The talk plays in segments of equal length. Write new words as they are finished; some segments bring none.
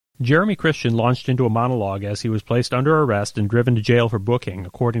Jeremy Christian launched into a monologue as he was placed under arrest and driven to jail for booking,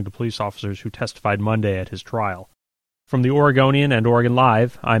 according to police officers who testified Monday at his trial. From the Oregonian and Oregon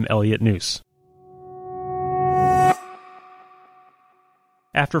Live, I'm Elliot Noose.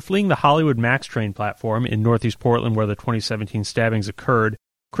 After fleeing the Hollywood Max train platform in northeast Portland where the 2017 stabbings occurred,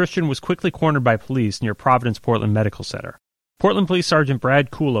 Christian was quickly cornered by police near Providence Portland Medical Center. Portland Police Sergeant Brad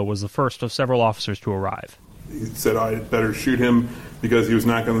Kula was the first of several officers to arrive. He said I had better shoot him because he was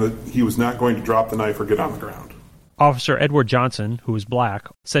not going to drop the knife or get on the ground. Officer Edward Johnson, who was black,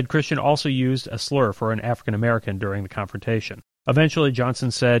 said Christian also used a slur for an African American during the confrontation. Eventually, Johnson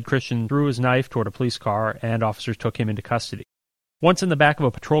said Christian threw his knife toward a police car and officers took him into custody. Once in the back of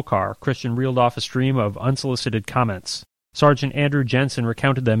a patrol car, Christian reeled off a stream of unsolicited comments. Sergeant Andrew Jensen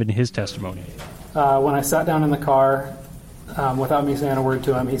recounted them in his testimony. When I sat down in the car, without me saying a word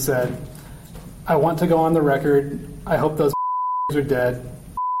to him, he said, "I want to go on the record. I hope those are dead.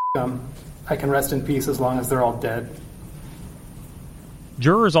 I can rest in peace as long as they're all dead."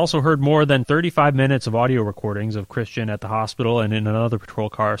 Jurors also heard more than 35 minutes of audio recordings of Christian at the hospital and in another patrol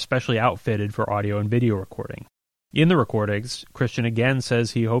car specially outfitted for audio and video recording. In the recordings, Christian again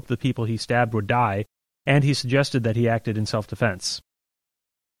says he hoped the people he stabbed would die, and he suggested that he acted in self-defense.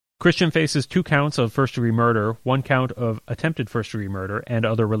 Christian faces 2 counts of first-degree murder, 1 count of attempted first-degree murder, and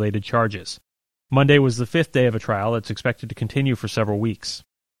other related charges. Monday was the 5th day of a trial that's expected to continue for several weeks.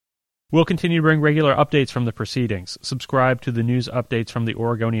 We'll continue to bring regular updates from the proceedings. Subscribe to the news updates from the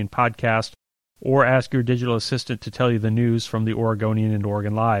Oregonian podcast, or ask your digital assistant to tell you the news from the Oregonian and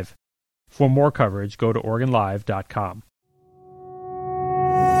Oregon Live. For more coverage, go to OregonLive.com.